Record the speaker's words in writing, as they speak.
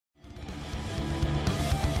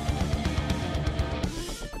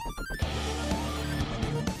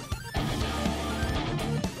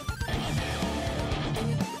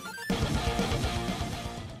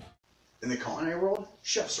culinary world,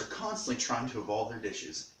 chefs are constantly trying to evolve their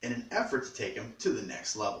dishes in an effort to take them to the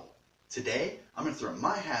next level. Today, I'm going to throw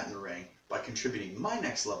my hat in the ring by contributing my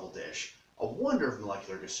next level dish, a wonder of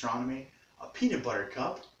molecular gastronomy, a peanut butter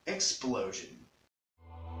cup explosion.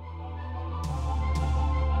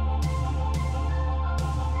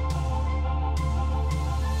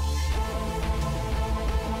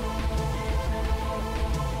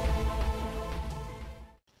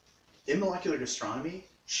 In molecular gastronomy,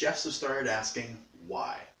 chefs have started asking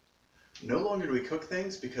why. No longer do we cook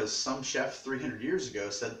things because some chef 300 years ago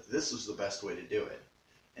said this was the best way to do it.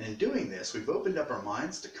 And in doing this, we've opened up our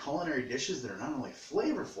minds to culinary dishes that are not only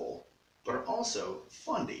flavorful, but are also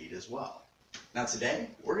fun to eat as well. Now today,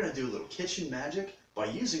 we're going to do a little kitchen magic by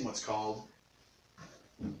using what's called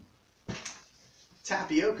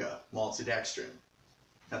Tapioca Maltodextrin.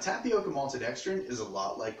 Now Tapioca Maltodextrin is a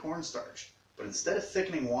lot like cornstarch, but instead of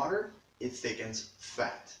thickening water, it thickens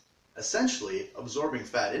fat, essentially absorbing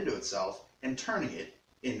fat into itself and turning it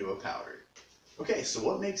into a powder. Okay, so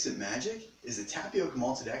what makes it magic is that tapioca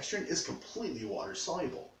maltodextrin is completely water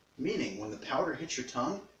soluble, meaning when the powder hits your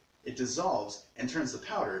tongue, it dissolves and turns the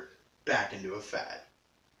powder back into a fat.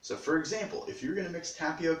 So for example, if you're going to mix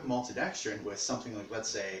tapioca maltodextrin with something like, let's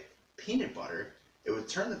say, peanut butter, it would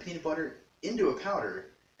turn the peanut butter into a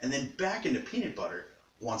powder and then back into peanut butter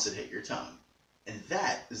once it hit your tongue. And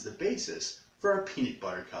that is the basis for our peanut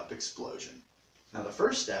butter cup explosion. Now the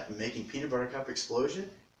first step in making peanut butter cup explosion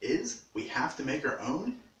is we have to make our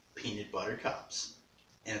own peanut butter cups.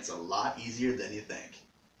 And it's a lot easier than you think.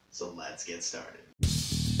 So let's get started.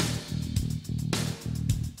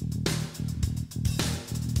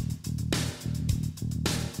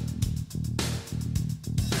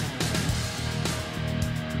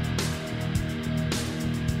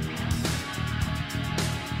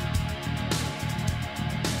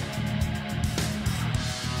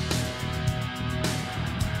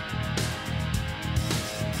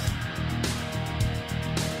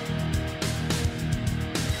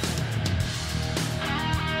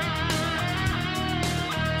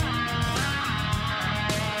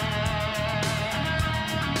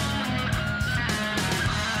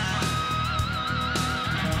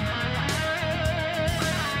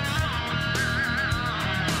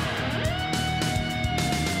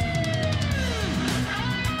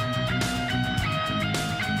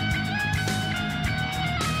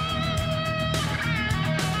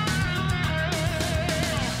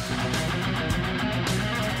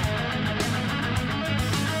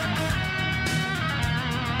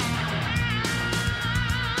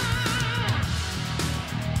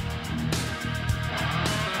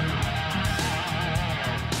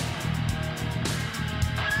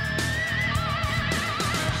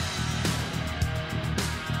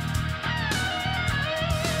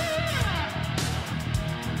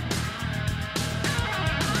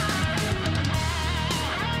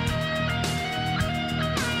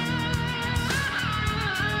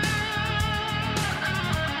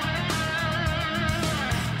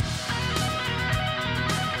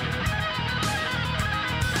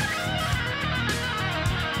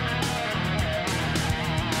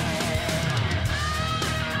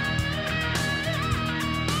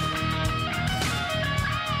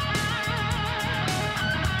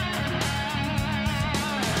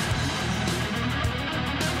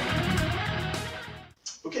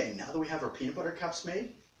 Okay, now that we have our peanut butter cups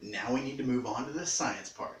made, now we need to move on to the science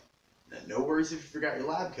part. Now, no worries if you forgot your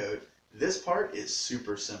lab coat. This part is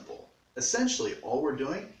super simple. Essentially, all we're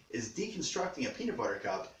doing is deconstructing a peanut butter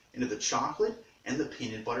cup into the chocolate and the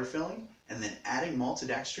peanut butter filling, and then adding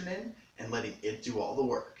maltodextrin in and letting it do all the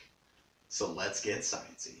work. So let's get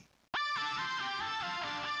sciencey.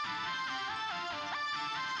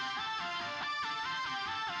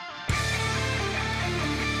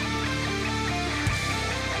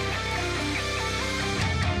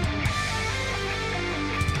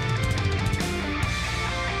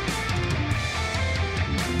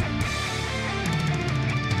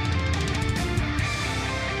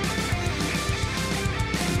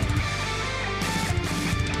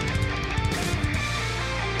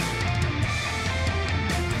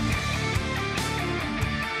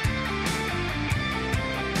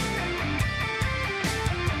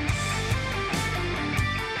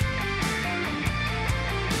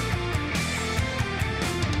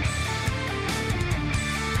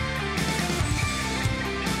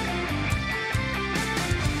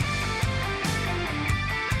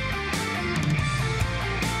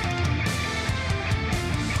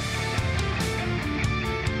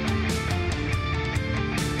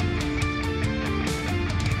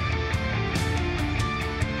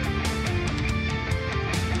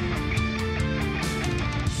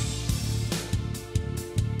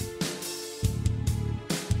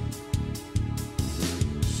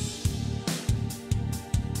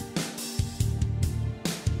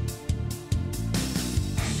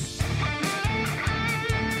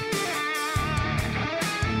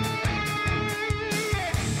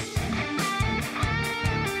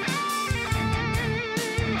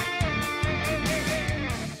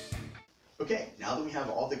 now that we have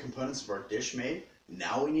all the components of our dish made,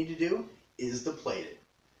 now what we need to do is to plate it.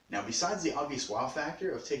 Now, besides the obvious wow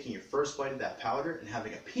factor of taking your first bite of that powder and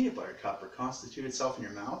having a peanut butter cup reconstitute itself in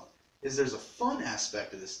your mouth, there's a fun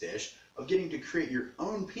aspect of this dish of getting to create your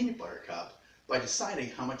own peanut butter cup by deciding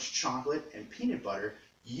how much chocolate and peanut butter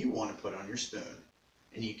you want to put on your spoon.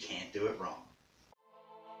 And you can't do it wrong.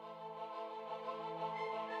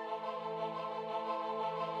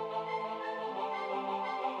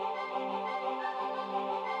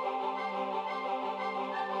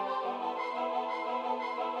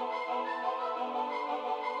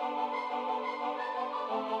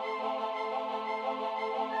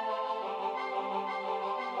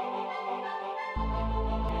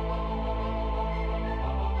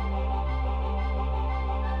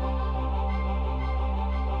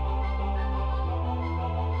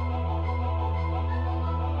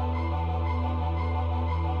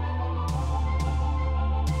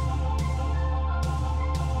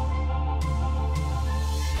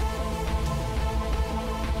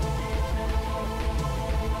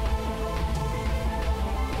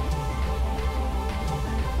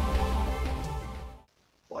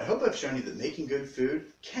 I hope I've shown you that making good food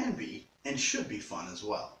can be and should be fun as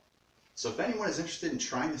well. So if anyone is interested in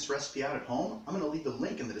trying this recipe out at home, I'm going to leave the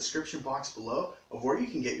link in the description box below of where you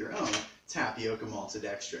can get your own Tapioca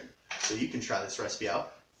Maltodextrin, so you can try this recipe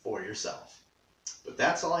out for yourself. But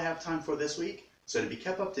that's all I have time for this week. So to be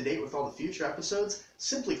kept up to date with all the future episodes,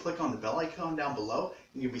 simply click on the bell icon down below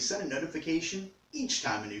and you'll be sent a notification each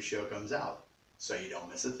time a new show comes out, so you don't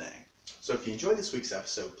miss a thing. So if you enjoyed this week's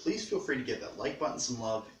episode, please feel free to give that like button some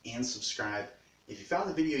love and subscribe. If you found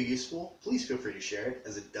the video useful, please feel free to share it,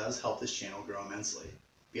 as it does help this channel grow immensely.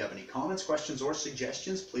 If you have any comments, questions, or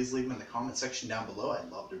suggestions, please leave them in the comment section down below.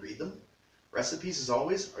 I'd love to read them. Recipes, as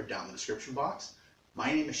always, are down in the description box.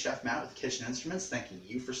 My name is Chef Matt with Kitchen Instruments, thanking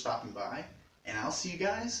you for stopping by, and I'll see you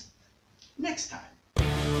guys next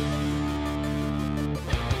time.